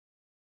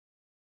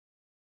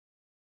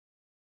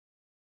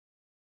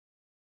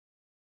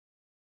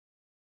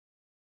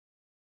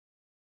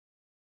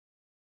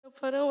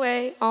Put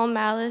away all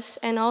malice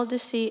and all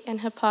deceit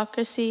and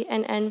hypocrisy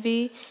and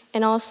envy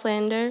and all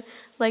slander.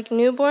 Like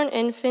newborn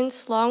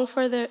infants, long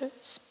for the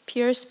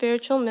pure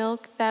spiritual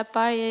milk, that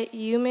by it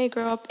you may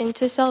grow up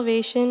into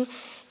salvation,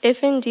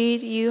 if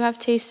indeed you have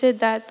tasted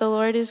that the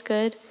Lord is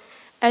good.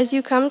 As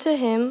you come to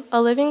him,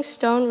 a living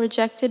stone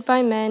rejected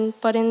by men,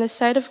 but in the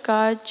sight of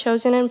God,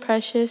 chosen and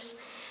precious,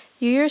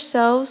 you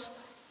yourselves,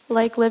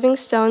 like living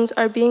stones,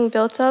 are being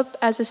built up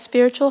as a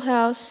spiritual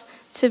house,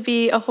 to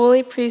be a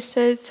holy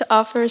priesthood, to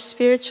offer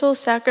spiritual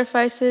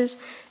sacrifices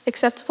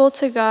acceptable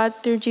to God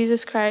through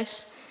Jesus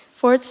Christ.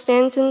 For it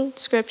stands in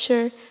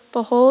Scripture,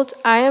 "Behold,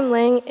 I am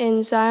laying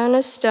in Zion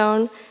a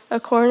stone, a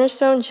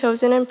cornerstone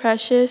chosen and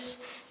precious,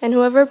 and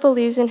whoever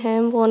believes in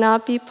him will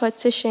not be put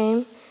to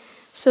shame."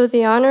 So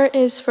the honor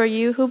is for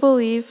you who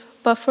believe,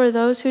 but for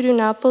those who do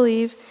not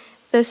believe,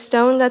 the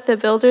stone that the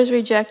builders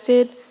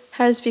rejected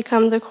has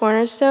become the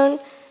cornerstone,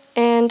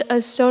 and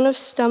a stone of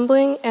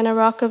stumbling and a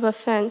rock of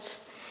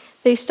offense.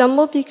 They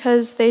stumble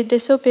because they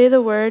disobey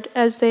the word,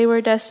 as they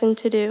were destined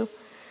to do.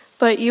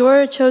 But you are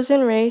a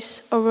chosen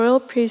race, a royal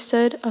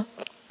priesthood,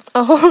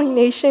 a holy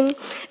nation,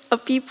 a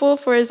people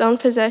for his own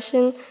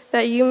possession,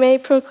 that you may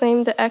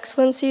proclaim the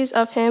excellencies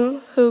of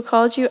him who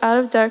called you out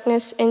of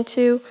darkness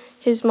into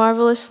his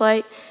marvelous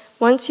light.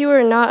 Once you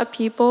were not a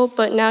people,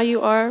 but now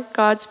you are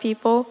God's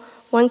people.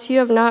 Once you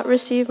have not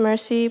received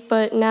mercy,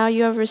 but now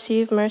you have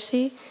received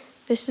mercy.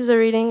 This is a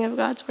reading of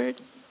God's word.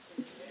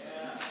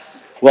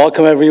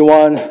 Welcome,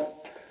 everyone.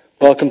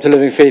 Welcome to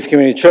Living Faith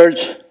Community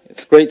Church.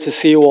 It's great to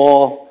see you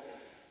all.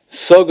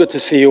 So good to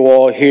see you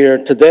all here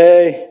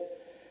today.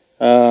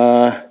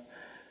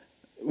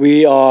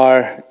 We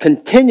are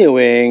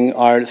continuing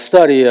our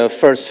study of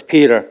 1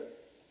 Peter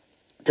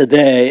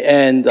today,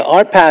 and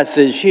our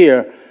passage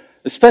here,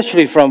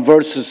 especially from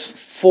verses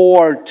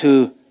 4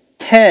 to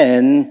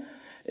 10,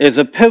 is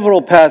a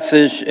pivotal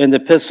passage in the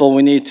epistle.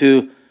 We need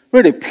to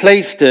really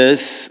place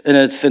this in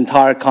its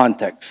entire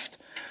context.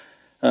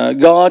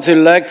 God's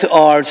elect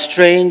are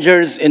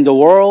strangers in the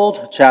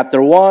world,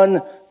 chapter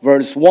 1,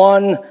 verse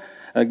 1.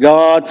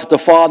 God the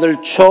Father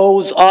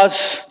chose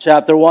us,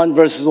 chapter 1,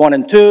 verses 1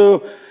 and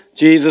 2.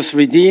 Jesus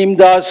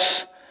redeemed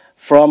us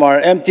from our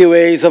empty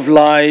ways of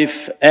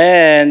life,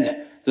 and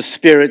the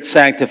Spirit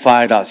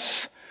sanctified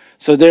us.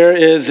 So there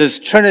is this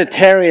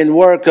Trinitarian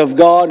work of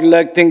God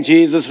electing,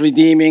 Jesus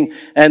redeeming,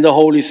 and the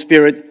Holy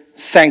Spirit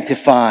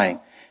sanctifying.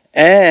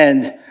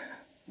 And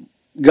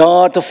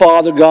God the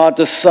Father, God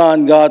the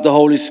Son, God the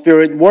Holy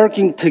Spirit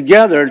working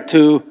together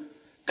to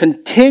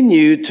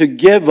continue to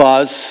give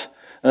us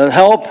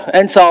help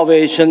and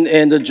salvation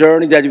in the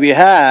journey that we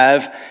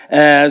have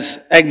as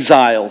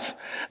exiles.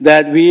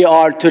 That we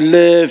are to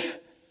live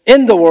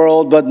in the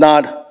world, but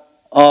not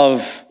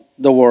of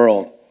the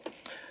world.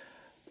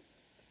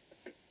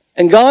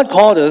 And God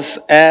called us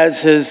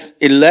as his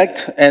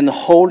elect and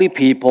holy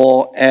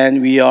people,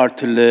 and we are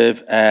to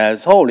live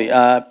as holy.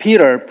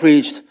 Peter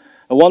preached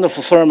a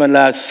wonderful sermon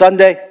last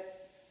Sunday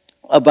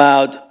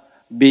about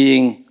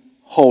being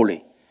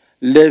holy,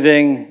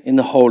 living in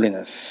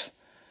holiness.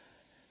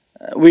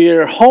 We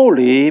are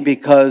holy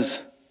because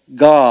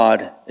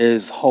God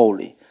is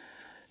holy.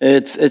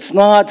 It's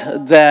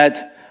not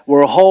that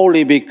we're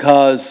holy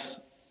because,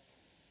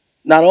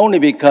 not only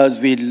because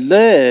we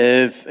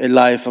live a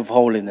life of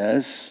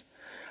holiness.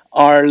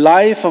 Our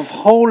life of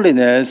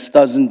holiness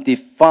doesn't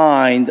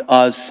define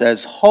us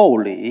as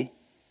holy.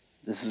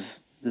 This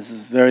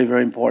is very,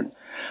 very important.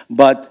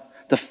 But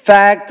the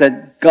fact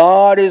that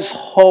God is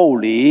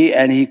holy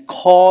and he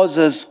calls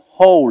us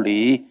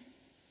holy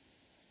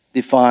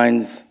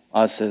defines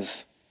us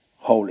as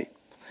holy.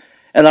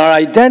 And our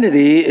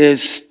identity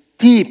is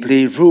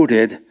deeply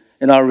rooted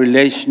in our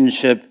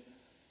relationship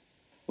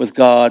with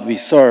God we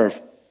serve.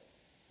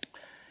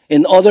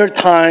 In other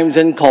times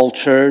and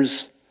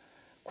cultures,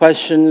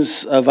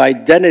 questions of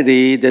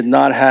identity did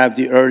not have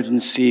the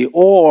urgency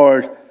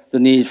or the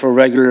need for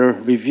regular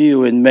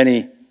review in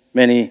many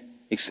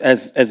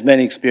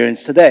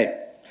experience today.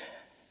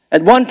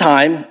 At one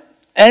time,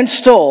 and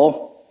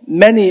still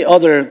many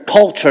other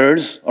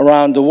cultures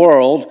around the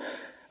world,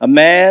 a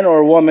man or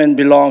a woman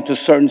belonged to a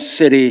certain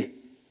city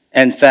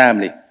and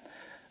family,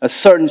 a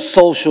certain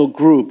social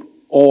group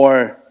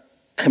or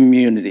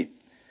community.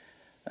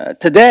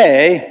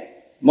 Today,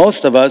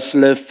 most of us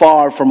live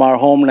far from our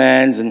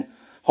homelands and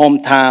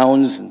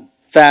hometowns and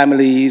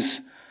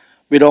families.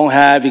 We don't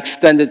have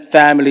extended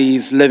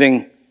families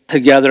living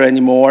together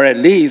anymore. At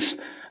least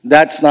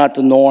that's not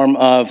the norm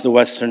of the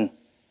Western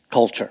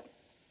culture.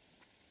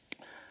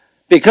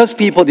 Because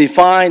people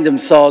define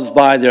themselves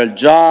by their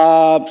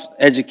jobs,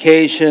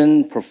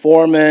 education,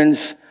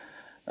 performance,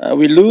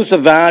 we lose the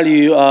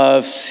value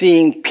of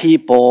seeing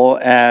people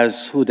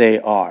as who they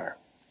are.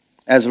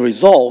 As a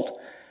result,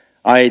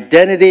 our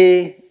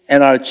identity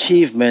and our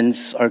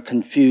achievements are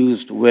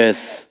confused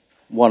with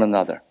one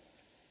another.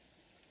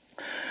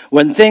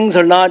 When things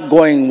are not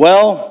going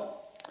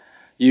well,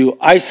 you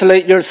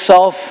isolate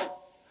yourself.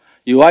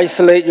 You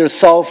isolate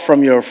yourself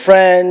from your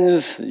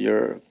friends,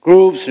 your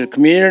groups, your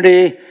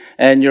community,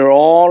 and you're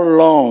all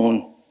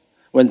alone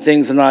when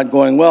things are not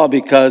going well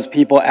because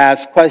people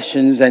ask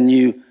questions and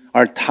you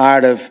are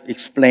tired of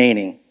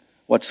explaining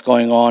what's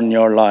going on in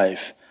your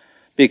life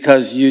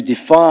because you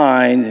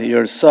define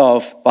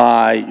yourself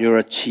by your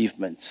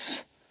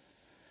achievements.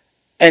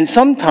 And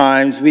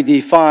sometimes we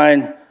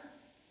define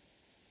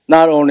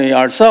not only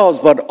ourselves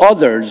but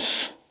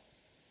others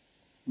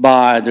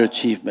by their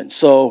achievements.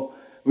 So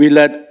we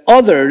let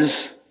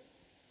others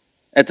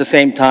at the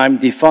same time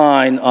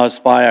define us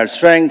by our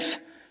strengths,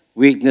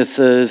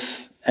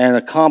 weaknesses, and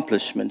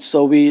accomplishments.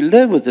 So we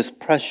live with this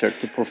pressure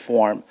to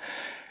perform.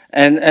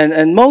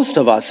 And most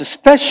of us,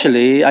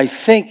 especially I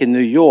think in New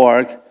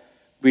York,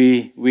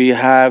 we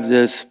have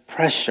this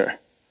pressure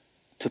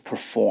to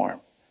perform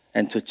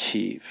and to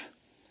achieve.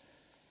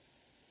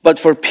 But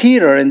for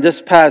Peter in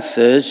this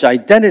passage,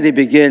 identity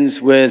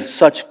begins with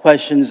such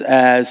questions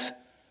as,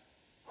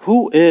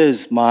 who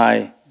is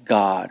my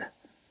God?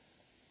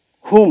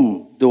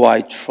 Whom do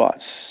I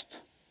trust?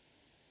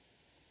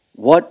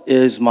 What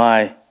is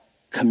my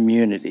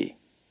community?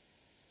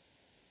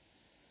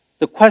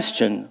 The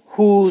question,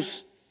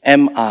 whose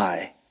am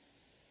I,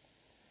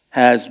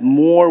 has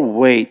more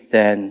weight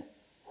than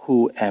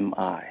who am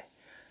I?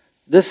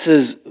 This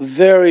is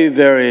very,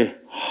 very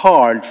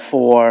hard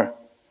for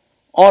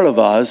all of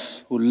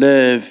us who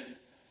live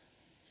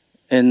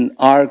in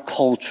our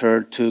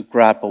culture to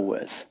grapple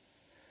with.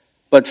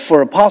 But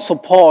for Apostle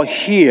Paul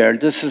here,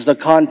 this is the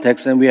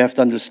context and we have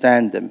to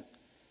understand them.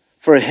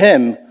 For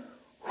him,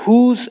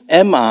 whose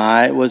am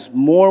I was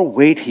more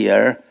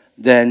weightier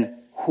than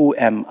who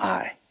am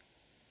I.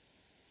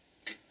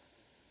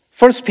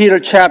 1 Peter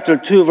chapter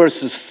 2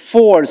 verses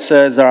 4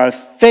 says our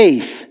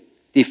faith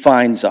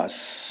defines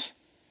us.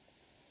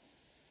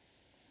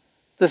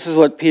 This is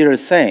what Peter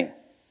is saying.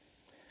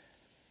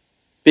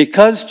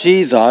 Because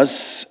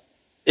Jesus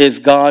is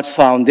God's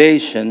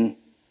foundation,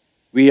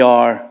 we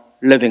are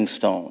living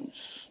stones.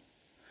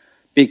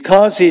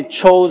 Because He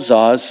chose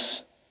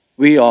us,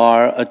 we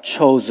are a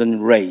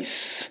chosen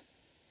race.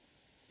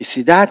 You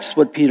see, that's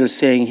what Peter's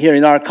saying here.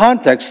 In our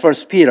context, 1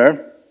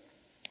 Peter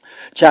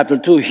chapter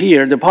 2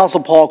 here, the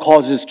Apostle Paul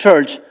calls his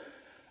church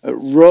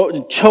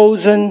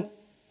chosen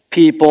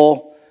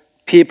people,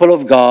 people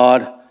of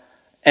God,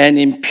 and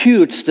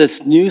imputes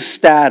this new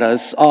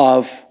status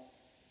of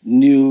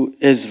New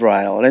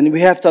Israel. And we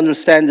have to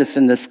understand this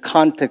in this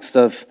context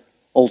of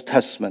Old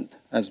Testament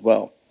as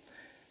well.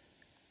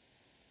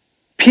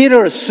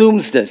 Peter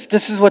assumes this.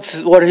 This is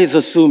what he's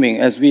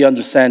assuming as we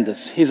understand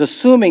this. He's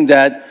assuming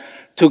that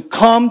to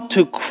come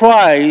to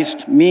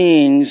Christ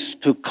means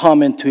to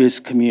come into His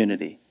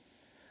community.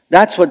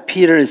 That's what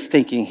Peter is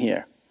thinking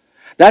here.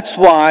 That's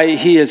why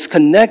he is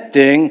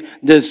connecting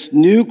this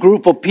new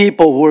group of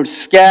people who are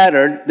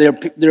scattered,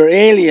 they're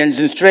aliens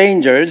and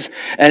strangers,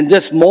 and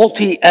this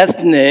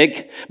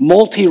multi-ethnic,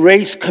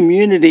 multi-race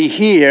community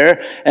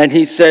here. And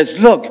he says,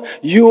 look,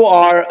 you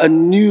are a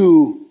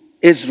new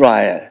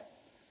Israel.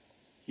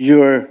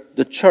 You're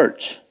the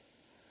church.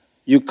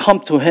 You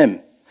come to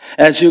Him.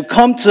 As you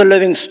come to the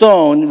living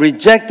stone,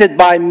 rejected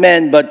by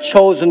men but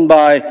chosen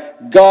by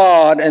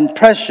God and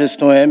precious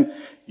to Him,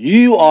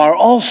 you are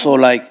also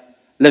like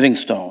living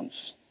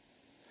stones.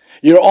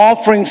 You're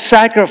offering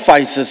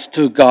sacrifices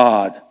to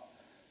God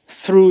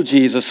through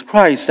Jesus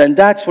Christ. And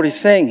that's what he's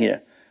saying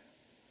here.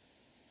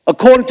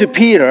 According to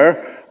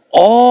Peter,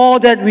 all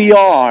that we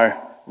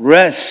are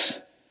rests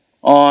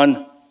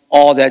on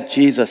all that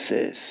Jesus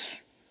is.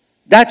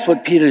 That's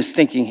what Peter is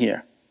thinking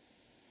here.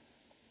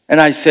 And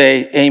I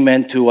say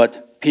amen to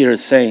what Peter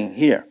is saying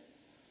here.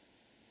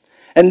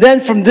 And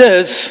then from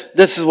this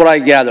is what I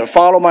gather.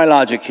 Follow my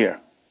logic here.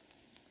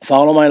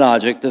 Follow my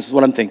logic. This is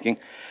what I'm thinking.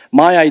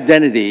 My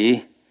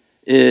identity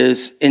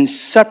is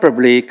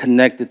inseparably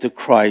connected to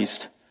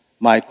Christ,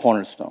 my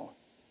cornerstone.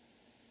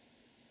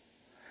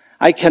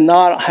 I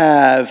cannot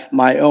have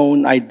my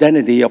own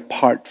identity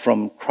apart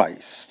from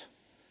Christ,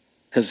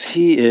 because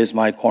He is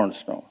my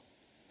cornerstone.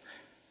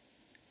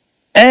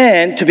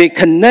 And to be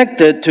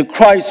connected to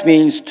Christ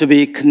means to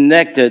be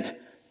connected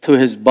to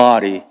His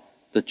body,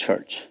 the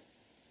church.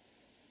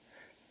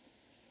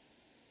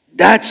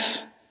 That's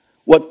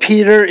what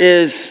Peter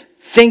is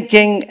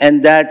thinking,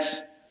 and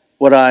that's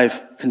what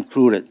I've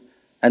concluded.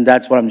 And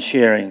that's what I'm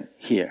sharing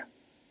here.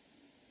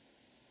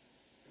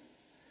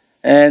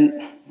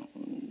 And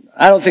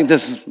I don't think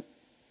this is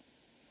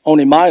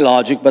only my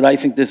logic, but I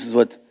think this is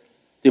what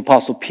the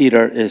Apostle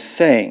Peter is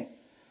saying.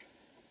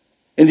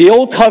 In the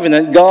Old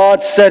Covenant,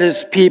 God set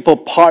His people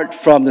apart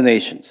from the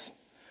nations.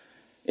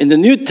 In the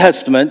New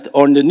Testament,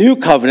 or in the New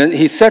Covenant,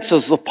 He sets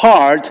us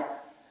apart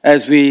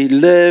as we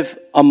live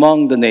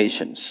among the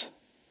nations.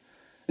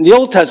 In the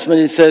Old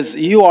Testament, He says,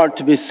 you are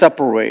to be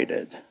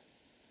separated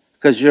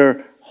because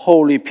you're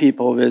holy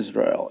people of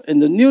Israel. In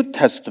the New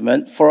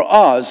Testament, for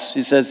us,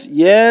 He says,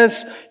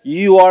 yes,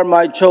 you are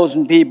my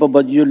chosen people,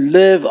 but you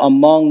live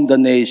among the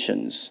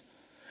nations.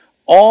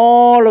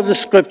 All of the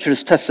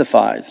Scriptures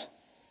testifies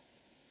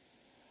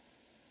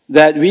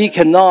that we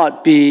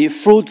cannot be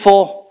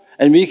fruitful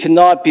and we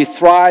cannot be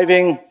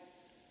thriving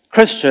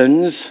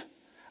Christians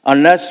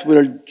unless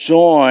we're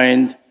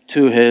joined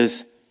to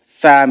His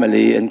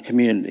family, and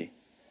community.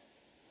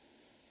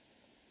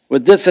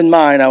 With this in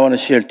mind, I want to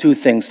share two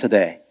things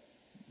today,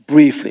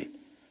 briefly.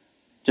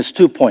 Just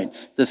 2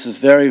 points. This is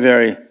very,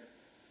 very,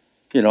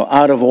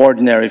 out of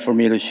ordinary for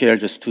me to share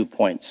just 2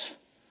 points.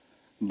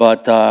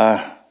 But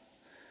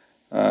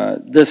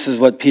this is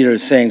what Peter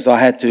is saying, so I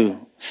had to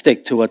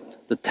stick to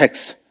what the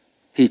text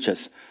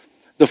teaches.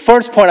 The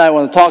first point I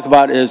want to talk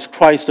about is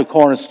Christ the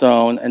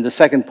cornerstone, and the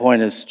second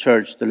point is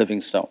church, the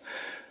living stone.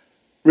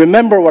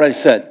 Remember what I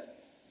said.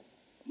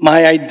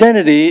 My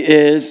identity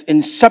is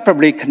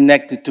inseparably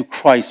connected to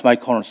Christ, my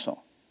cornerstone.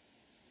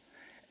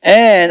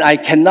 And I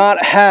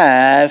cannot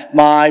have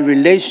my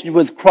relationship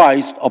with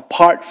Christ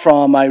apart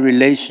from my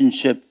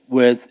relationship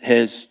with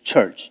His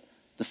church,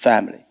 the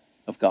family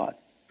of God.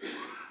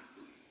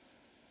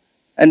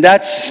 And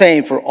that's the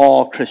same for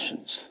all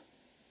Christians.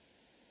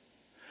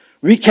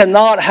 We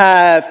cannot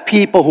have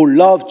people who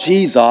love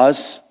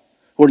Jesus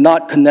who are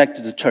not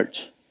connected to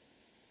church.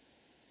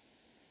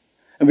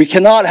 And we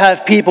cannot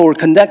have people who are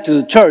connected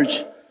to the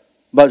church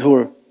but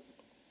who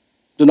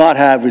do not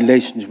have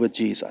relations with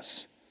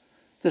Jesus.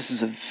 This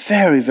is a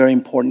very, very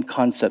important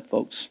concept,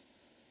 folks.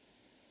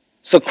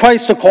 So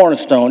Christ the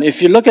cornerstone,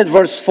 if you look at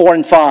verse 4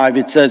 and 5,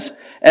 it says,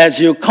 as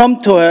you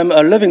come to Him,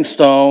 a living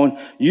stone,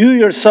 you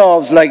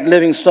yourselves, like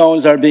living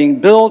stones, are being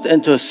built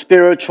into a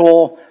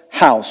spiritual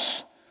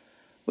house,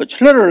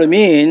 which literally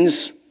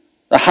means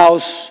the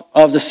house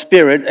of the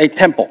Spirit, a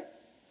temple.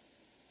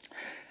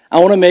 I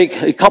want to make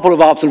a couple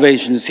of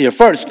observations here.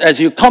 First, as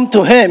you come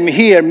to Him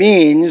here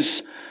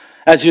means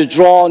as you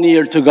draw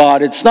near to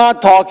God. It's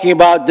not talking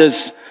about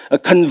this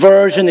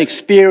conversion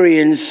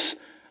experience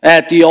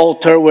at the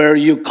altar where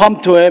you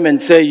come to Him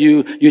and say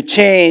you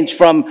change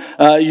from,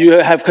 you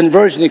have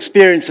conversion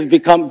experience and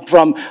become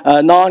from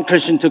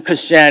non-Christian to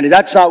Christianity.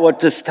 That's not what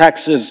this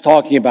text is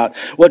talking about.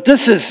 What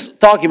this is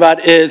talking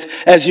about is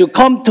as you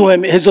come to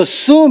Him, He's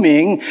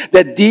assuming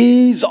that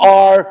these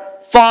are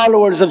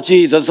followers of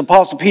Jesus,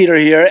 Apostle Peter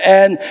here,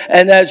 and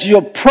as you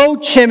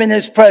approach Him in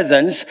His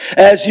presence,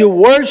 as you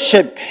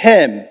worship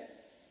Him,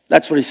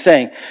 that's what He's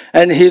saying.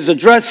 And He's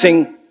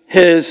addressing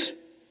His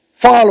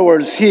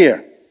followers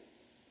here.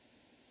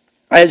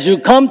 As you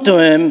come to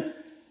Him,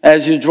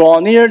 as you draw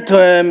near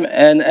to Him,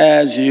 and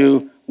as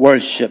you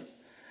worship.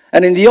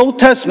 And in the Old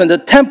Testament, the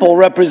temple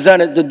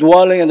represented the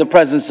dwelling and the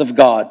presence of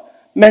God.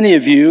 Many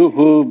of you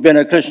who've been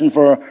a Christian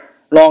for a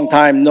long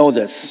time know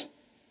this.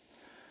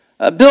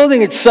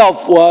 Building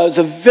itself was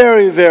a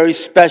very, very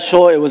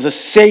special, it was a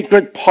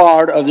sacred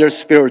part of their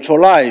spiritual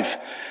life.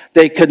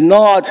 They could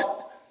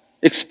not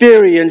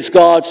experience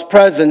God's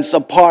presence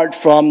apart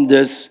from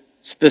this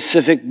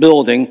specific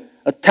building,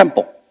 a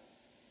temple.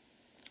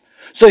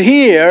 So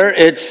here,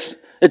 it's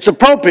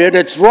appropriate,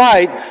 it's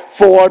right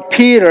for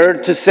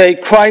Peter to say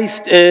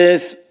Christ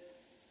is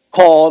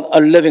called a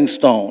living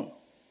stone.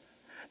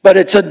 But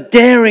it's a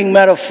daring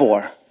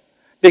metaphor,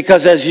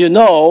 because as you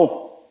know,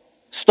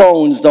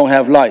 stones don't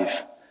have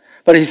life.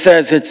 But he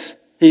says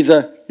he's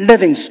a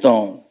living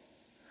stone.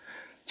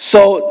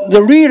 So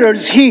the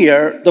readers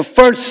here, the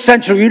first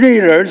century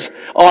readers,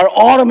 are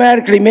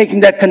automatically making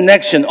that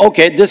connection.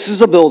 Okay, this is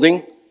the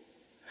building.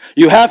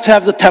 You have to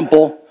have the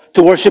temple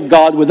to worship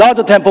God. Without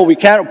the temple, we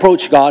can't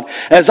approach God.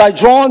 As I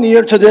draw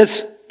near to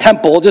this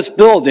temple, this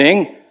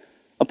building,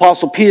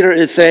 Apostle Peter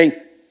is saying,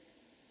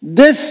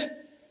 this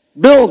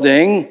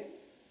building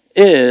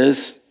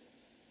is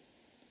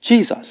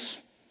Jesus.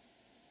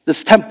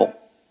 This temple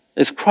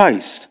is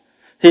Christ.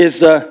 He is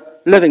the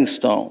living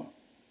stone.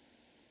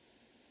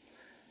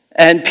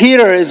 And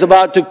Peter is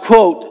about to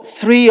quote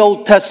 3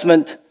 Old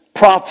Testament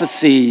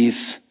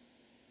prophecies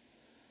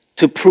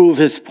to prove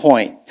his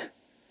point.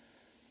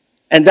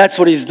 And that's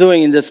what he's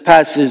doing in this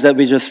passage that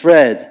we just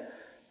read.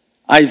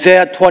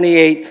 Isaiah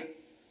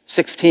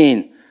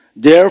 28:16.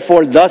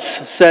 Therefore,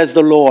 thus says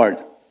the Lord.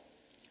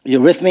 You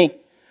with me?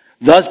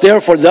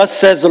 Therefore, thus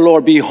says the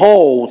Lord,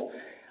 behold,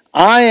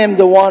 I am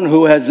the one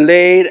who has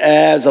laid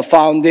as a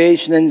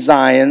foundation in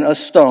Zion a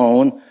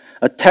stone,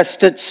 a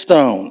tested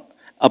stone,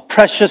 a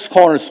precious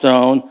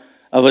cornerstone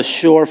of a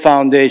sure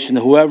foundation.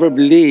 Whoever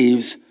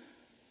believes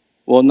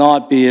will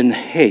not be in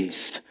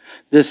haste.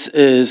 This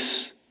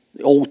is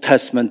the Old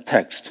Testament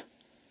text.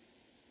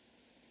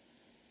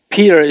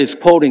 Peter is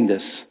quoting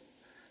this.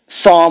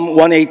 Psalm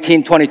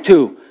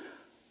 118:22.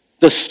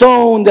 The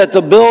stone that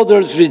the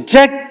builders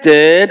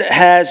rejected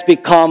has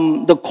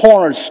become the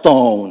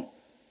cornerstone.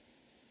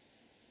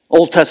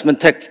 Old Testament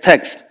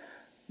text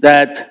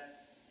that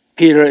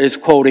Peter is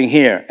quoting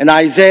here. In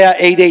Isaiah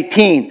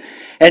 8:18,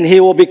 and he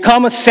will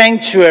become a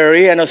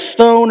sanctuary and a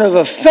stone of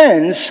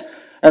offense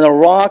and a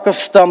rock of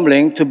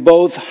stumbling to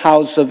both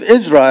house of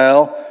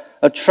Israel,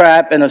 a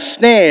trap and a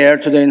snare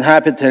to the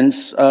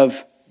inhabitants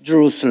of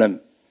Jerusalem.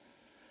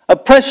 A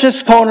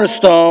precious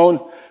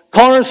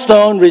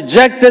cornerstone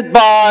rejected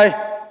by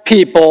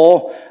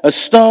people, a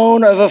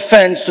stone of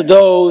offense to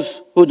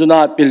those who do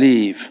not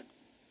believe.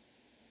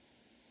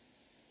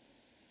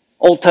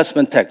 Old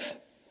Testament text.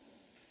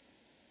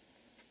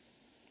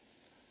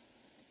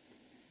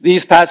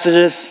 These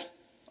passages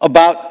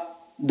about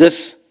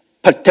this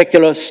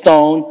particular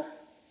stone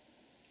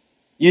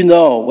you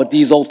know what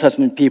these Old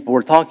Testament people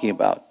were talking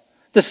about.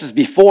 This is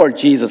before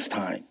Jesus'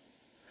 time.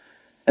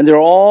 And they're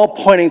all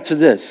pointing to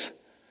this.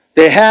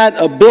 They had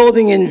a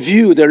building in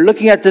view. They're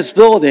looking at this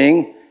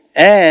building,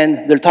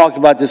 and they're talking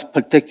about this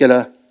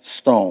particular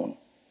stone.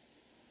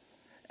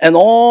 And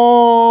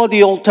all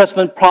the Old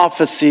Testament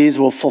prophecies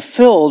were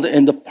fulfilled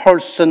in the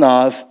person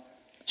of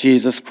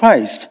Jesus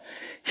Christ.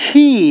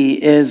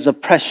 He is the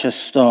precious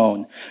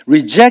stone,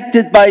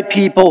 rejected by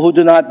people who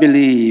do not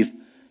believe.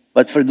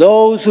 But for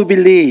those who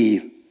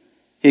believe,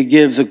 he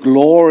gives a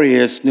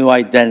glorious new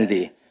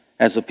identity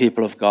as the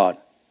people of God.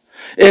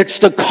 It's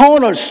the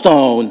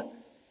cornerstone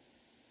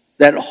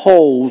that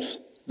holds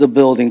the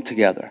building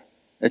together.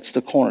 It's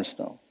the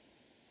cornerstone.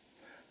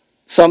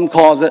 Some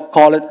call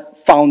it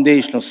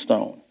foundational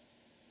stone.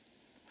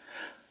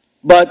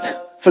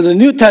 But for the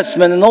New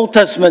Testament and Old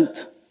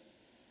Testament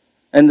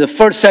and the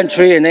first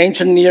century and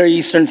ancient Near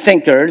Eastern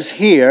thinkers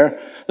here,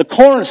 the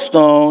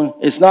cornerstone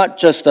is not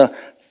just a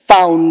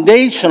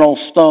foundational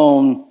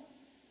stone,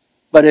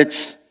 but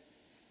it's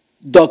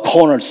the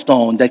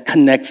cornerstone that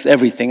connects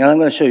everything. And I'm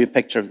going to show you a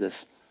picture of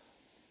this.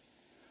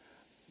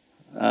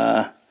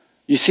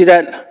 You see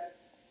that?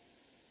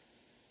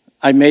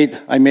 I made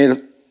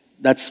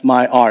that's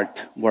my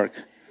artwork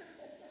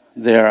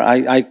there.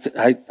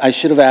 I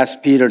should have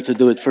asked Peter to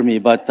do it for me,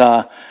 but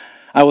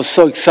I was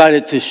so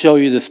excited to show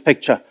you this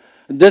picture.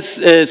 This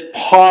is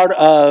part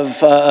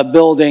of a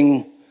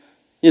building,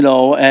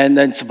 and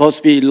it's supposed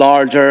to be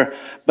larger.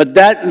 But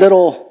that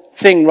little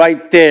thing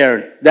right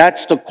there,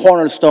 that's the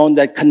cornerstone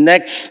that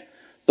connects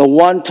the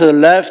one to the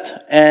left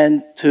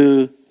and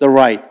to the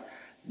right.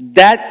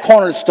 That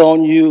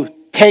cornerstone, you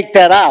take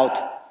that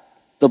out,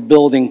 the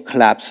building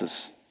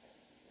collapses.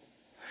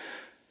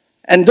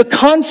 And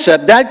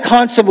that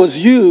concept was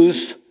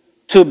used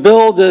to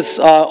build this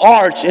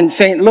arch in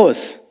St.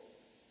 Louis.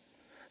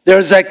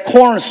 There's that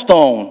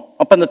cornerstone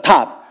up on the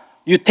top.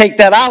 You take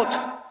that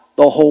out,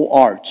 the whole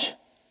arch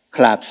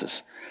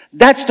collapses.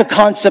 That's the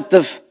concept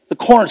of the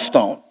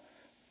cornerstone.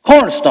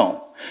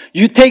 Cornerstone.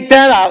 You take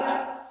that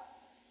out,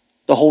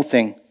 the whole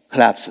thing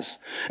collapses.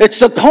 It's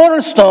the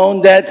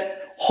cornerstone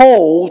that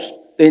holds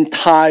the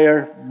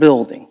entire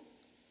building.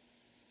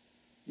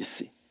 You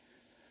see.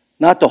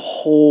 Not the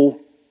whole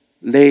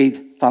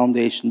laid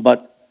foundation,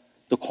 but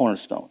the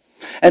cornerstone.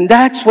 And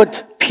that's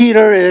what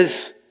Peter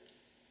is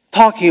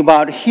talking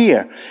about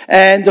here.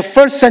 And the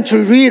first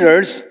century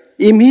readers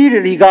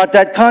immediately got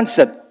that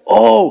concept.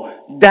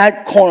 Oh,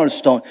 that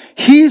cornerstone.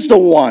 He's the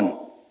one.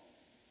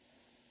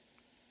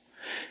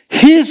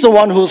 He's the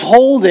one who's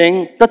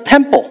holding the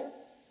temple.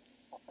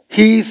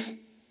 He's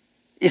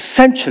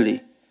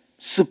essentially,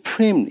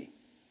 supremely,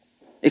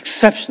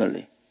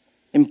 exceptionally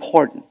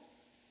important.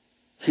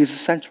 He's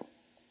essential.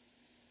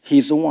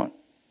 He's the one.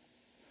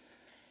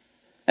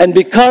 And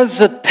because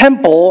the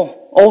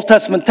temple, Old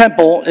Testament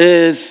temple,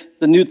 is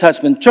the New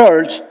Testament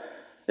church,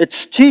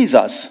 it's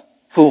Jesus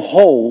who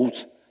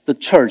holds the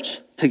church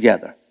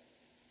together,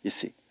 you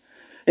see.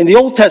 In the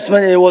Old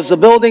Testament, it was the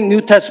building.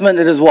 New Testament,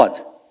 it is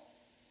what?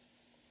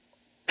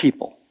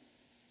 People.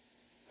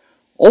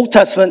 Old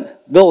Testament,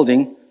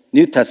 building.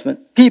 New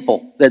Testament,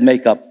 people that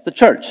make up the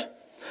church.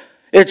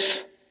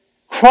 It's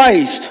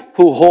Christ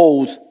who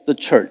holds the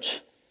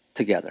church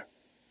together.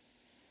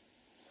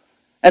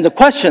 And the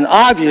question,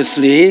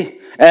 obviously,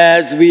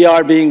 as we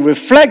are being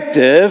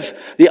reflective,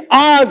 the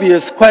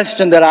obvious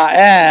question that I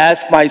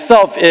ask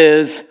myself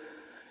is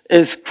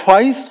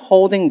Christ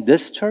holding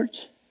this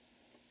church?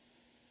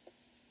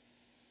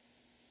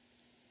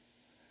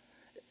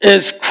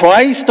 Is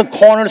Christ the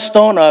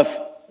cornerstone of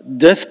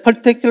this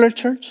particular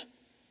church?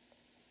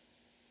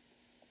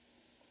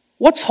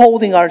 What's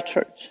holding our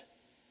church?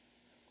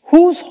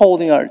 Who's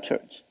holding our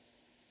church?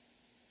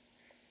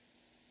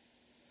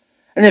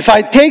 And if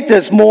I take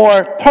this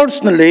more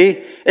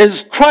personally,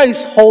 is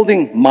Christ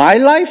holding my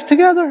life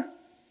together?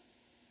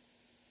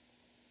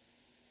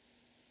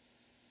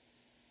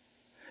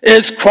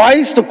 Is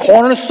Christ the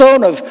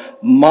cornerstone of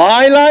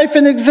my life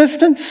and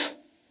existence?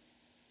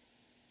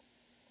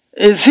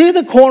 Is he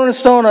the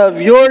cornerstone of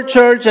your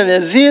church, and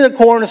is he the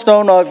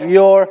cornerstone of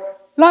your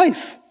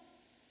life?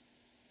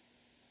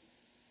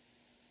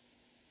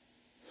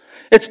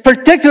 It's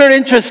particularly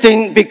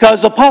interesting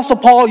because Apostle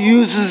Paul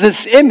uses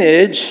this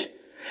image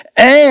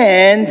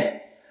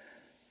and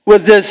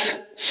with this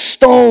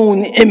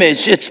stone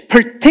image. It's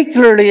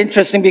particularly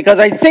interesting because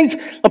I think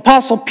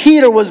Apostle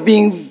Peter was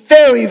being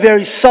very,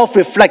 very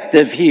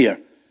self-reflective here.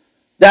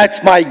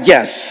 That's my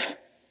guess.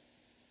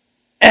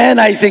 And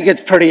I think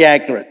it's pretty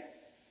accurate.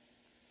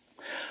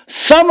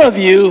 Some of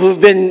you who've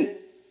been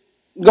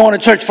going to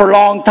church for a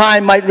long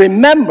time might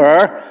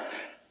remember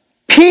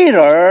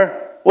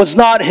Peter was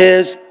not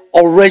his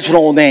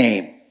original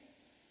name.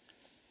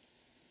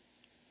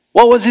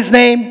 What was his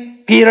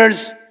name?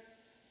 Peter's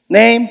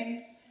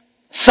name?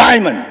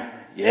 Simon.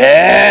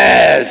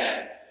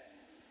 Yes.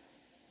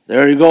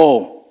 There you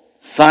go.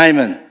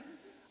 Simon.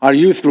 Our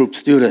youth group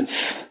students.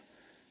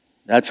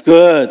 That's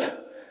good.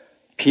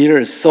 Peter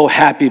is so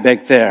happy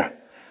back there.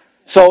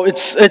 So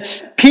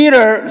it's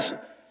Peter's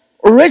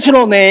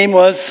original name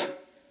was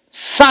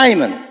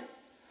Simon.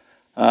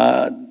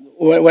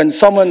 When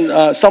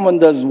someone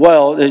does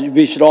well,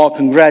 we should all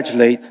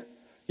congratulate,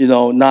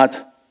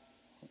 not,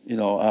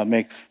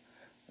 make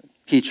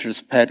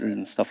teachers pet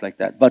and stuff like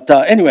that. But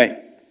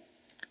anyway,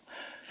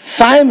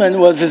 Simon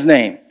was his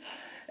name.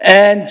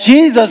 And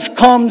Jesus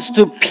comes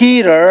to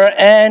Peter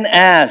and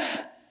asks,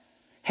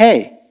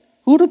 hey,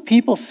 who do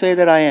people say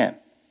that I am?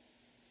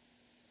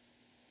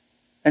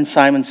 And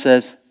Simon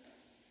says,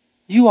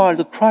 you are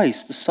the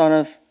Christ, the Son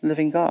of the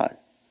living God.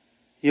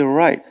 You're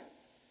right.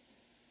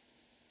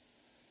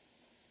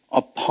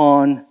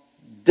 Upon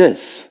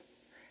this,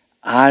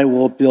 I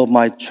will build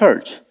my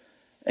church,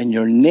 and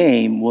your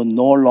name will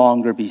no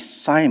longer be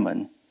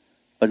Simon,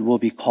 but will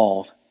be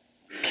called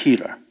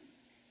Peter,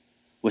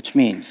 which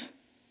means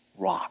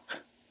rock.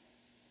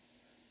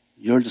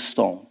 You're the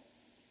stone.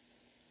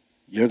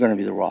 You're going to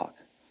be the rock.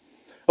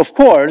 Of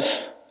course,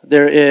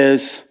 there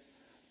is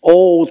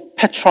old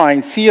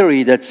Petrine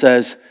theory that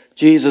says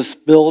Jesus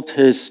built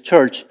his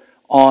church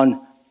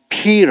on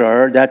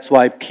Peter. That's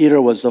why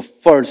Peter was the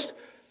first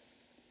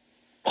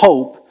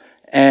pope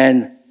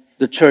and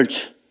the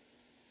church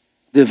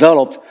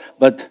developed.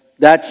 But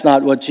that's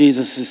not what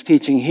Jesus is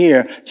teaching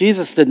here.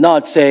 Jesus did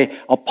not say,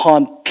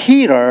 upon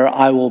Peter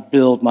I will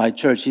build my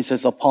church. He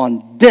says,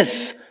 upon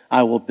this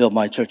I will build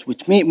my church,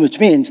 which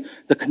means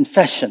the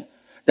confession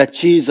that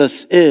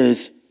Jesus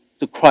is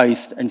the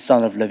Christ and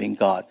Son of living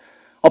God.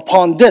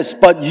 Upon this,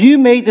 but you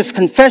made this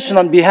confession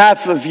on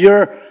behalf of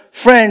your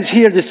friends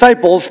here,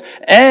 disciples,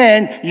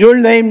 and your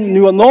name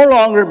will no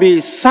longer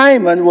be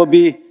Simon, will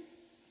be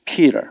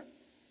Peter.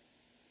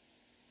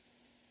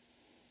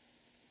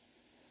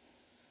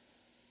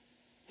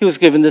 He was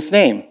given this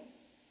name,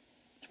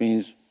 which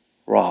means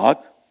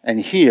rock. And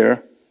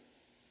here,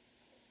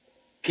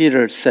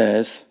 Peter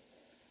says,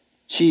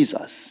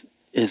 Jesus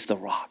is the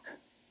rock,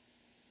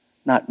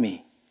 not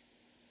me.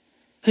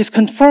 He's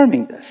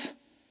confirming this.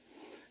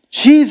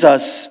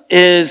 Jesus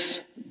is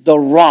the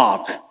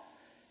rock.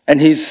 And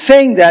he's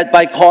saying that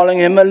by calling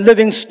him a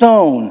living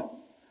stone.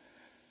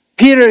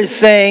 Peter is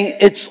saying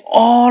it's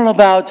all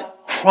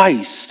about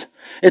Christ.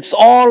 It's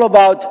all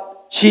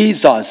about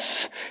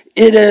Jesus.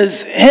 It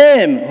is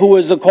him who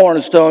is the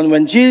cornerstone.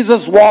 When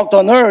Jesus walked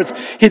on earth,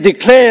 he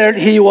declared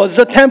he was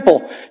the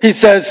temple. He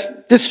says,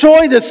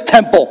 destroy this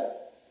temple,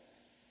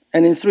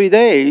 and in 3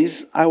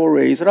 days I will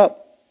raise it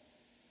up.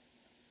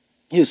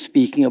 He is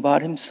speaking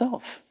about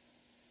himself.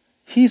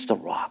 He's the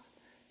rock.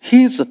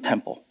 He's the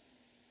temple.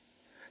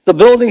 The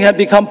building had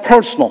become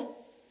personal.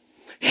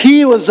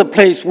 He was the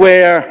place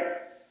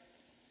where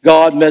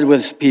God met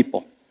with his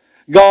people.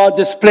 God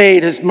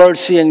displayed his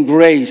mercy and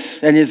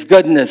grace and his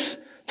goodness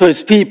to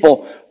his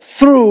people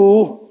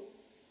through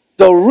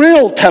the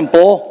real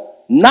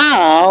temple,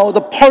 now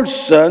the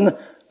person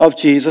of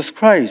Jesus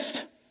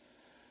Christ.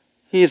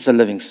 He is the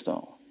living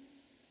stone.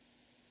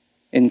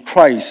 In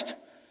Christ,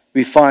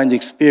 we find the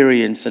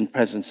experience and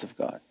presence of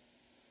God.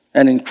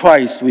 And in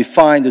Christ, we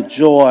find the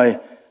joy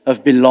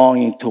of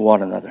belonging to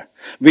one another.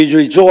 We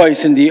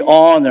rejoice in the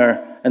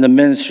honor and the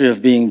ministry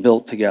of being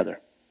built together.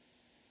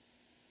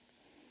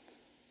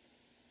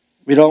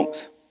 We don't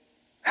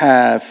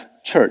have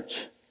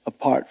church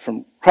apart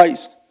from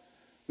Christ.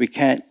 We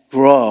can't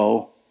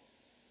grow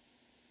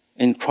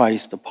in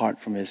Christ apart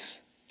from his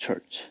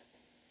church.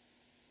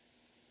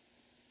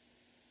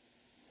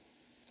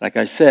 Like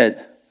I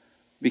said,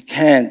 we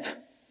can't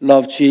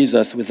love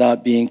Jesus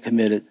without being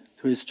committed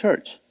to his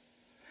church.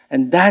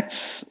 And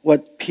that's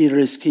what Peter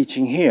is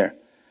teaching here.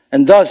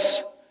 And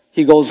thus,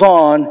 he goes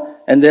on,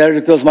 and there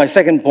goes my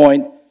second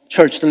point,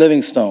 church the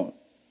living stone.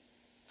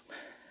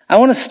 I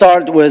want to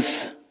start with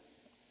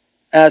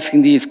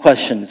asking these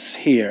questions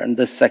here in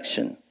this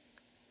section.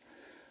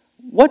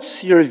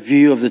 What's your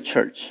view of the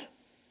church?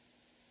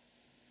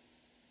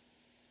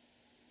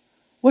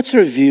 What's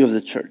your view of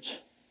the church?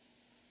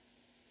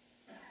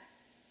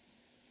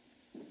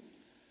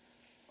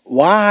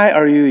 Why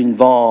are you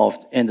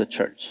involved in the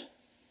church?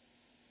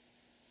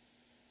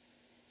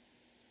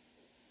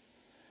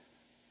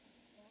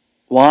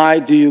 Why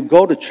do you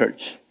go to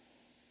church?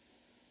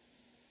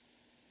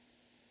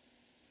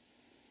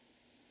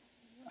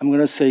 I'm going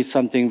to say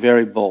something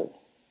very bold.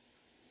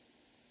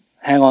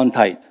 Hang on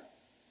tight.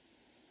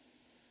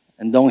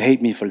 And don't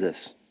hate me for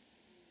this.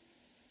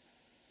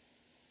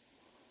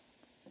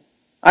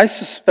 I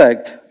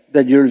suspect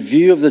that your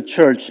view of the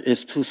church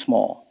is too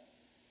small.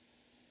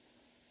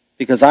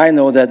 Because I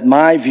know that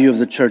my view of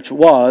the church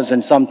was,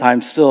 and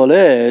sometimes still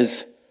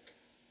is,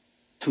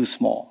 too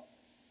small.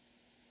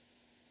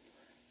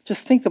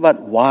 Just think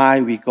about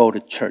why we go to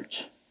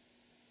church.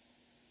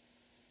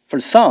 For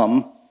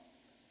some,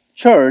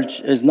 church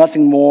is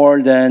nothing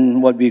more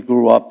than what we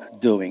grew up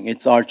doing.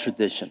 It's our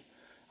tradition.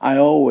 I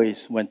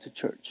always went to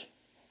church.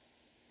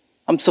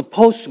 I'm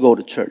supposed to go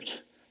to church.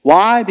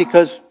 Why?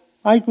 Because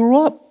I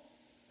grew up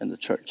in the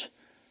church.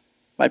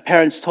 My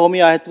parents told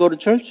me I had to go to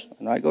church,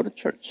 and I go to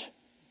church.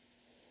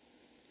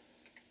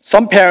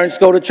 Some parents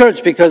go to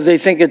church because they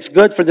think it's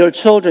good for their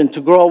children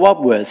to grow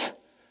up with.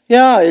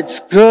 Yeah, it's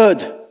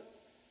good.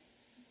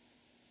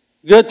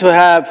 Good to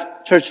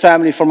have church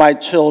family for my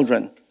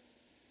children.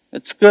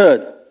 It's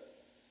good.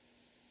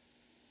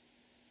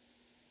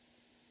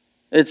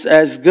 It's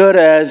as good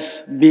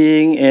as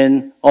being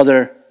in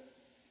other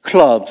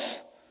clubs,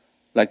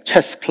 like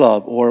chess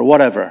club or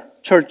whatever.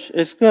 Church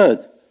is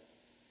good.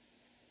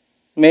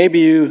 Maybe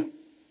you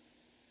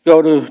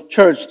go to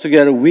church to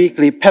get a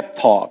weekly pep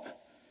talk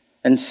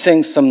and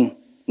sing some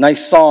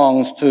nice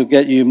songs to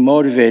get you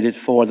motivated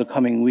for the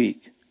coming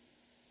week.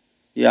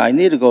 Yeah, I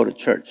need to go to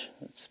church.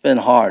 It's been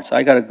hard, so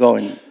I got to go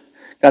and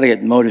got to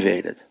get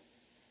motivated.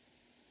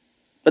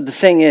 But the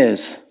thing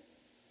is,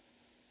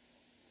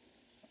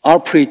 our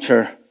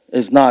preacher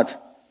is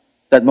not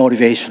that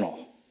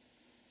motivational.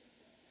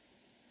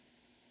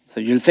 So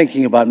you're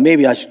thinking about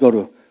maybe I should go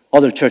to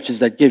other churches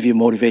that give you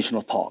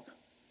motivational talk.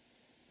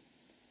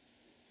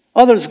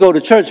 Others go to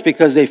church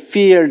because they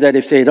fear that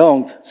if they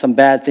don't, some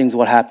bad things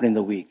will happen in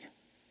the week.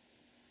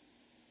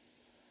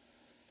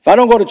 If I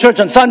don't go to church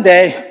on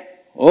Sunday,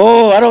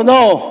 I don't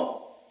know.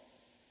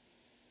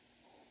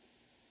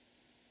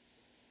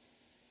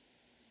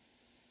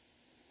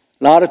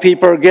 A lot of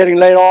people are getting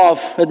laid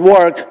off at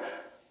work.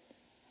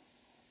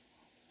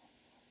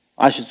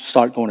 I should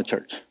start going to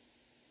church.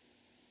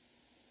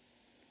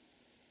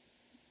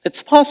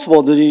 It's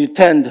possible that you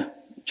attend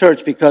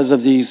church because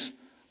of these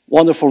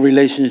wonderful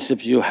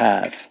relationships you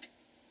have.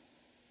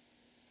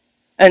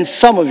 And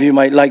some of you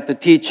might like the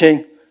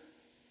teaching.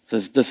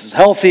 Says this is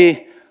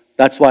healthy.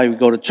 That's why we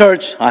go to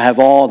church. I have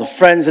all the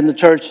friends in the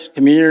church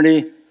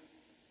community.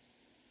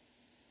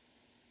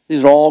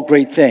 These are all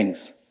great things.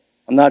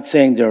 I'm not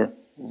saying they're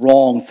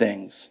wrong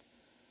things.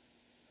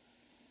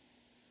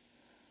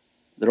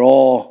 They're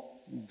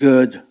all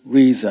good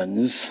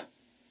reasons.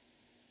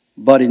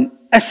 But in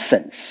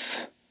essence,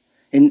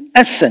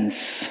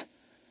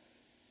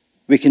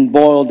 we can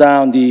boil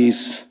down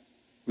these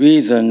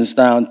reasons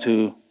down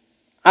to,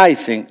 I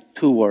think,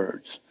 2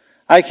 words.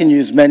 I can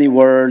use many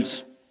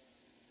words,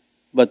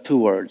 but 2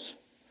 words.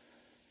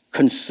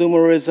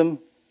 Consumerism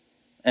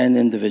and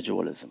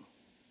individualism.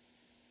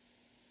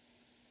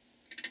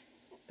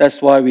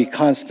 That's why we're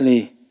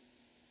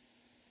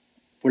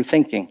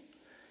thinking,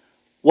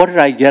 what did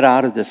I get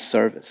out of this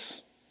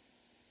service?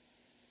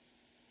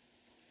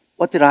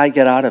 What did I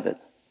get out of it?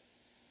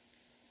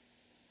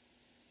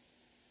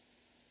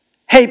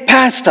 Hey,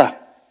 pastor,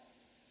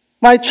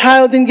 my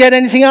child didn't get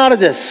anything out of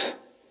this.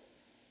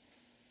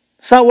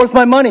 It's not worth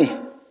my money.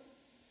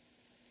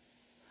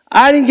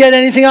 I didn't get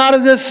anything out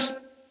of this.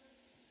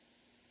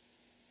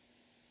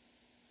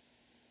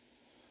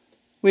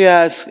 We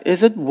ask,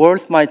 is it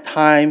worth my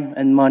time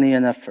and money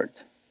and effort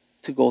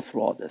to go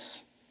through all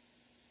this?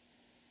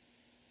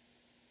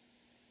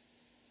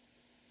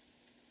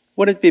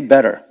 Would it be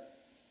better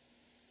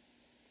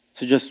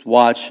to just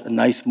watch a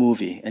nice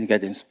movie and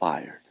get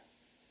inspired?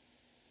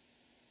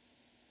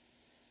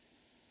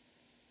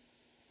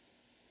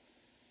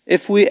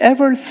 If we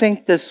ever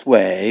think this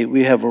way,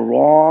 we have a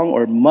wrong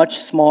or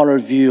much smaller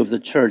view of the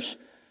church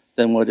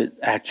than what it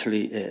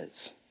actually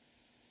is.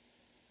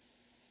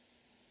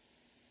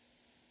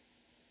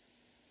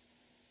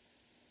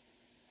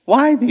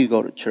 Why do you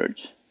go to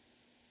church?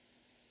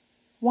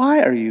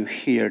 Why are you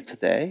here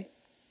today?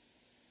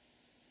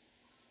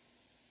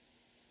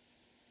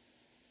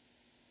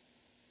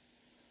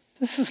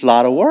 This is a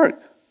lot of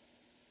work.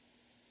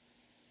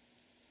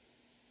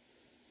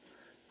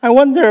 I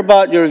wonder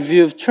about your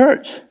view of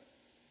church.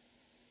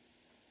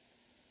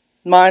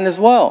 Mine as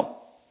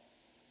well.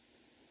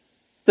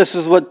 This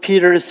is what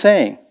Peter is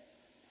saying.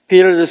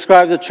 Peter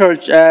described the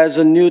church as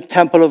a new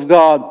temple of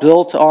God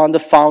built on the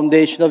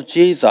foundation of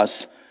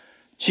Jesus.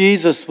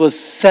 Jesus was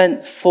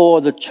sent for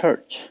the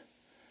church.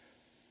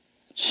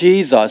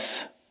 Jesus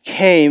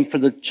came for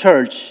the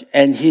church,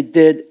 and he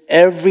did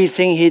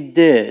everything he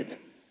did,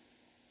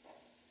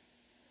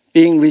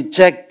 being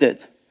rejected,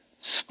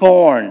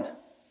 scorned,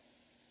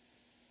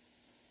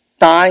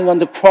 dying on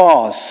the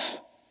cross,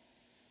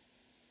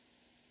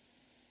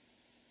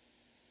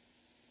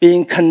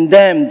 being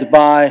condemned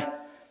by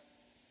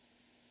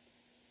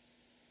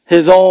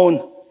his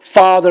own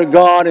Father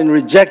God and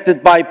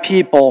rejected by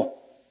people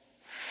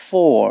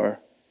for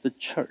the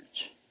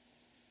church.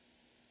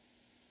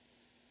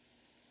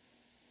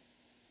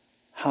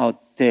 How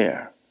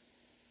dare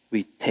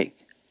we take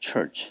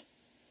church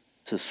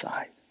to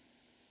side?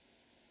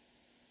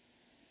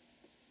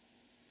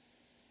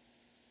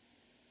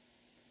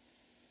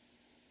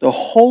 The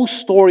whole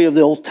story of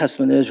the Old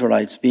Testament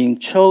Israelites being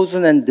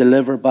chosen and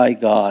delivered by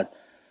God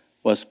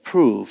was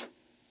proof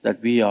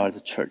that we are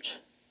the church,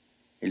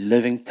 a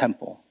living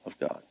temple of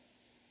God.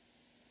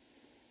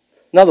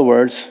 In other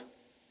words,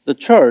 the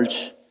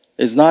church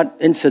is not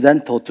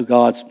incidental to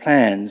God's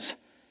plans.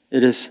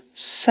 It is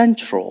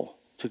central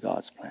to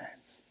God's plans.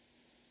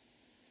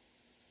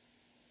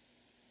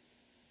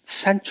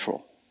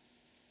 Central.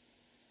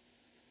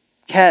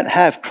 Can't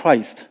have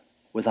Christ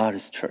without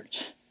his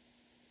church.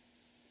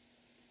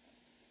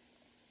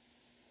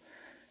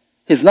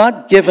 He's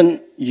not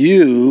given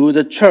you,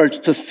 the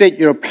church, to fit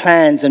your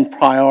plans and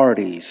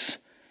priorities.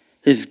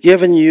 He's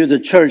given you the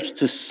church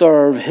to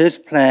serve His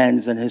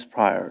plans and His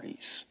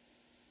priorities.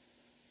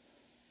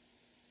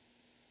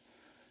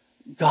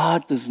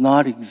 God does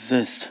not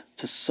exist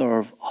to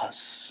serve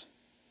us,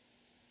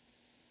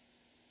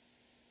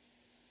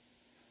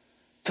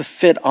 to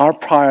fit our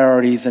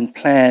priorities and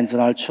plans and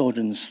our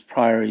children's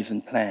priorities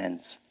and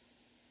plans.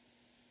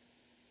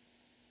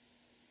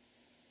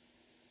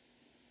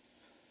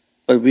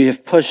 But we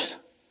have pushed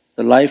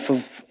the life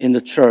in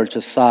the church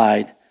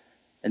aside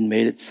and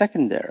made it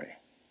secondary.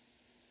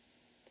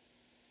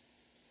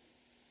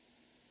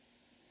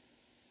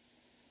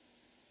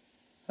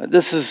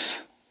 This is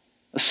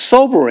a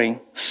sobering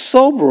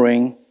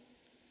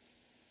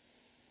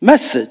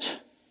message.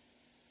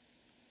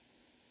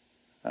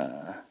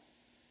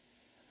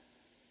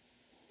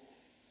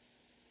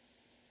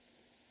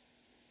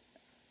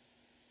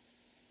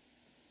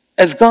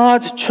 As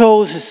God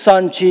chose His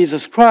Son,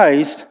 Jesus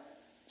Christ,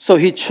 so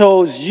He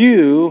chose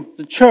you,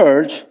 the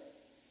church,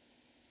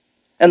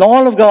 and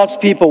all of God's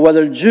people,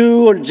 whether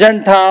Jew or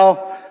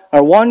Gentile,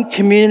 are one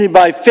community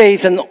by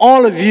faith, and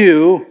all of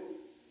you,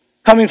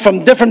 coming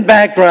from different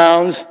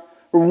backgrounds,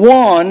 are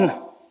one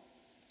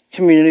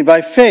community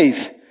by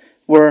faith.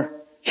 We're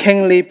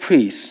kingly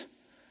priests.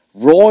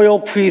 Royal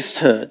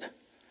priesthood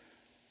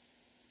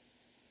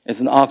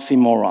is an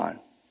oxymoron.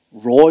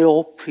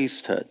 Royal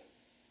priesthood.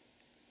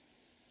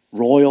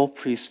 Royal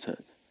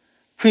priesthood.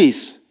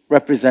 Priests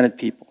represented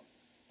people.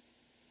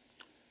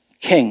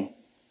 King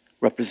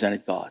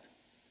represented God.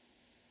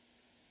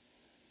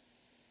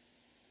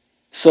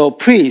 So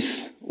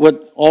priests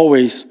would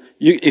always,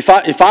 if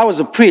I was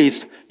a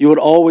priest, you would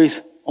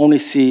always only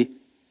see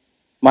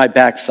my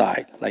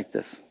backside like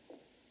this.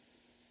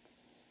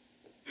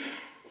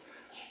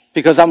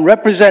 Because I'm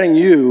representing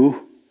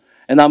you,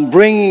 and I'm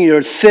bringing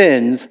your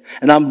sins,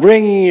 and I'm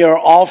bringing your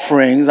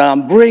offerings, and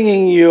I'm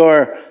bringing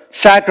your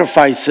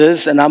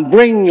sacrifices, and I'm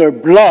bringing your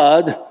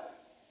blood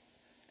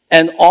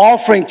and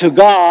offering to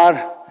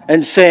God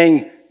and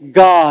saying,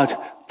 God,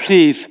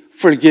 please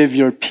forgive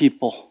your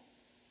people.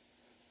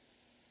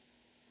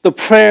 The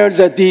prayers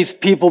that these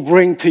people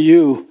bring to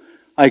you,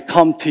 I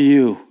come to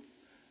you.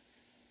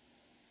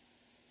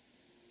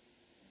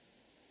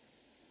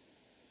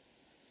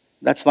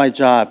 That's my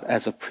job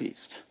as a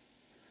priest.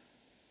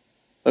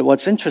 But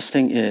what's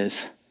interesting is,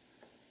 it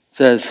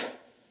says,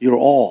 you're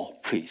all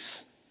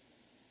priests.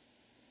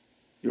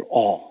 You're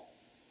all.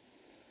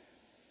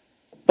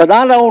 But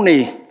not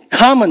only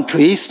common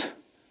priest,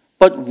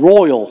 but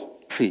royal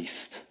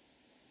priest.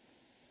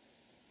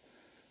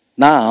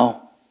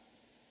 Now,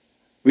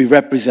 we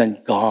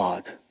represent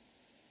God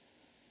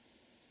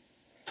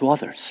to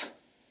others.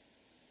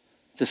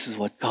 This is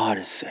what God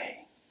is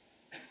saying.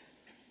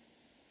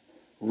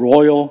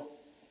 Royal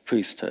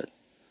priesthood.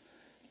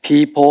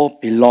 People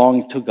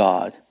belong to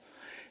God.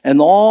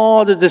 And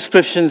all the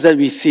descriptions that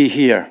we see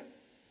here,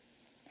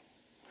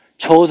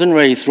 chosen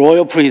race,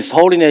 royal priest,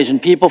 holy nation,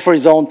 people for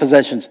His own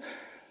possessions.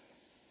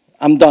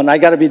 I'm done. I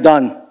got to be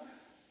done.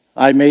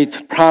 I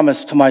made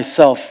promise to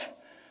myself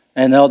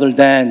and Elder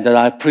Dan that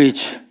I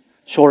preach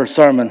shorter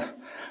sermon,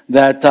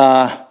 that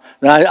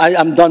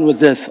I'm done with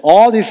this.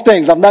 All these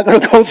things, I'm not going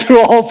to go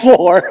through all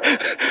four.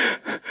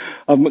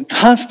 I'm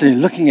constantly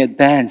looking at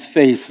Dan's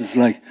face. It's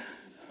like,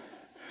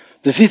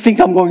 does he think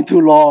I'm going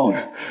too long?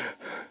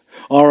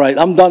 All right,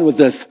 I'm done with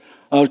this.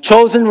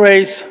 Chosen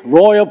race,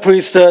 royal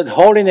priesthood,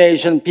 holy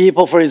nation,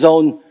 people for His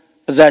own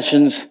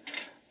possessions.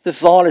 This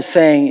is all it's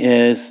saying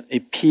is a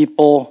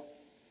people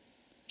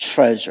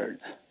treasured.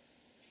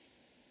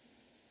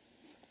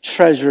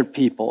 Treasured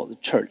people, the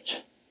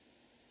church.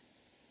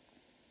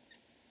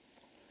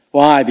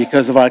 Why?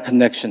 Because of our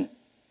connection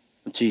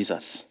with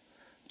Jesus.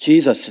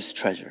 Jesus is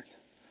treasured.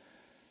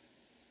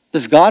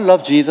 Does God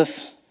love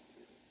Jesus?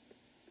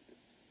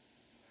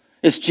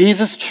 Is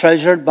Jesus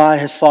treasured by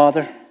His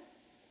Father?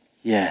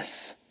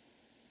 Yes.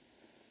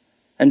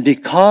 And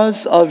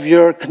because of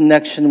your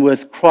connection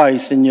with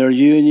Christ and your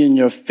union,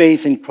 your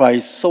faith in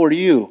Christ, so are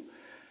you.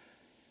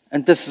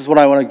 And this is what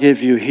I want to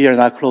give you here,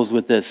 and I'll close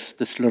with this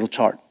little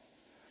chart.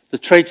 The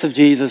traits of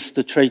Jesus,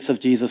 the traits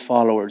of Jesus'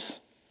 followers.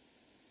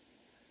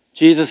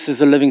 Jesus is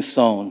a living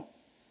stone,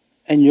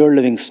 and you're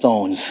living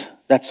stones.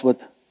 That's what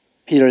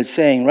Peter is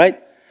saying,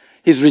 right?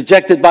 He's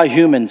rejected by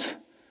humans,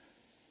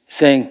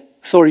 saying,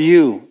 so are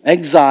you,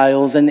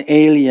 exiles and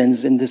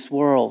aliens in this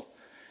world.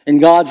 In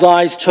God's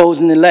eyes,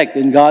 chosen elect.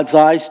 In God's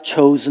eyes,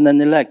 chosen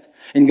and elect.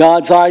 In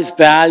God's eyes,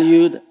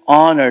 valued,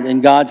 honored.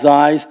 In God's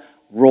eyes,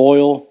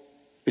 royal,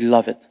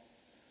 beloved.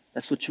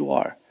 That's what you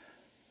are.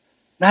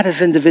 Not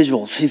as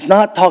individuals. He's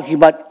not talking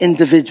about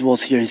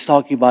individuals here. He's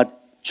talking about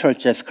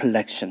church as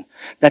collection.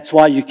 That's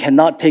why you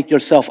cannot take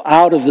yourself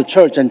out of the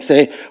church and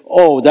say,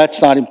 oh,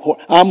 that's not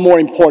important. I'm more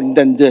important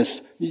than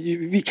this.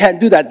 We can't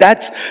do that.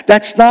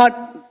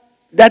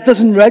 That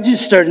doesn't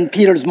register in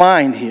Peter's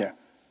mind here.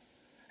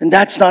 And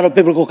that's not a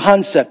biblical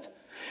concept.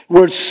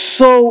 We're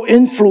so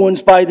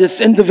influenced by this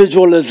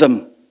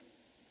individualism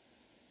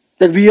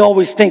that we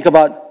always think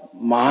about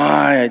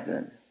my.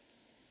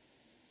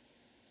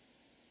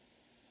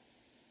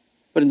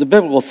 But in the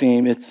biblical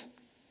theme, it's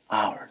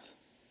ours.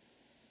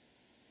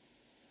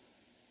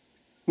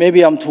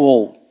 maybe I'm too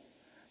old,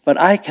 but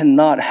I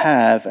cannot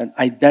have an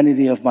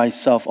identity of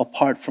myself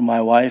apart from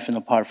my wife and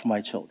apart from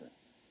my children.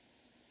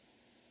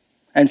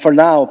 And for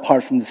now,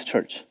 apart from this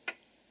church.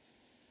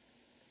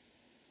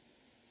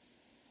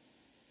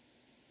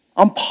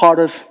 I'm part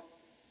of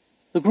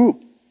the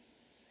group.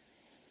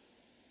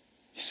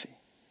 You see.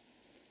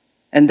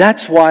 And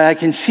that's why I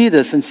can see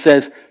this and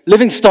says,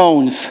 living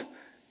stones,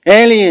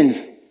 aliens,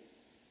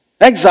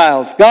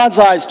 exiles, God's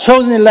eyes,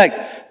 chosen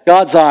elect,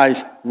 God's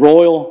eyes,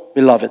 royal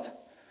beloved.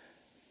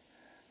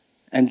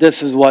 And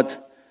this is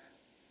what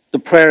the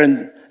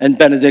prayer and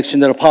benediction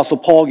that Apostle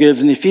Paul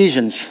gives in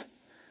Ephesians.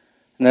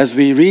 And as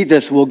we read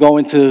this, we'll go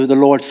into the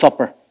Lord's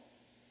Supper.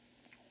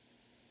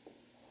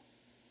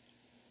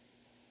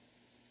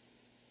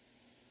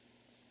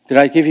 Did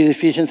I give you the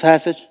Ephesians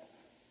passage?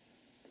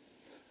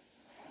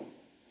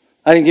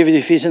 I didn't give you the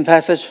Ephesians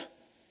passage?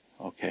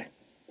 Okay.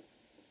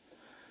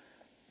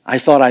 I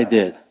thought I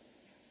did.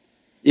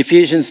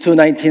 Ephesians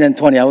 2:19 and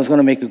 20. I was going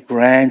to make a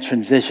grand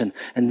transition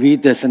and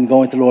read this and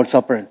go into the Lord's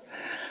Supper.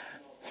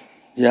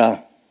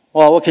 Yeah.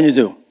 Well, what can you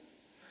do?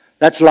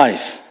 That's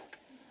life.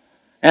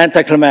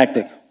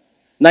 Anticlimactic.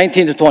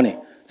 19 to 20.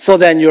 So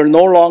then you're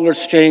no longer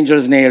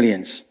strangers and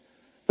aliens,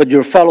 but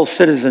you're fellow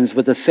citizens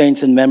with the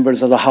saints and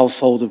members of the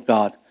household of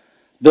God,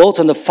 built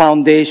on the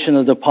foundation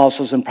of the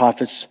apostles and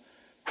prophets,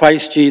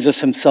 Christ Jesus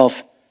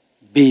himself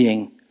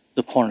being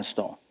the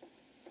cornerstone.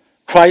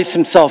 Christ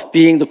himself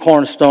being the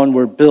cornerstone,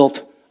 we're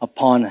built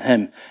upon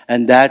him.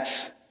 And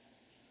that's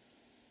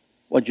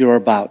what you're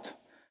about.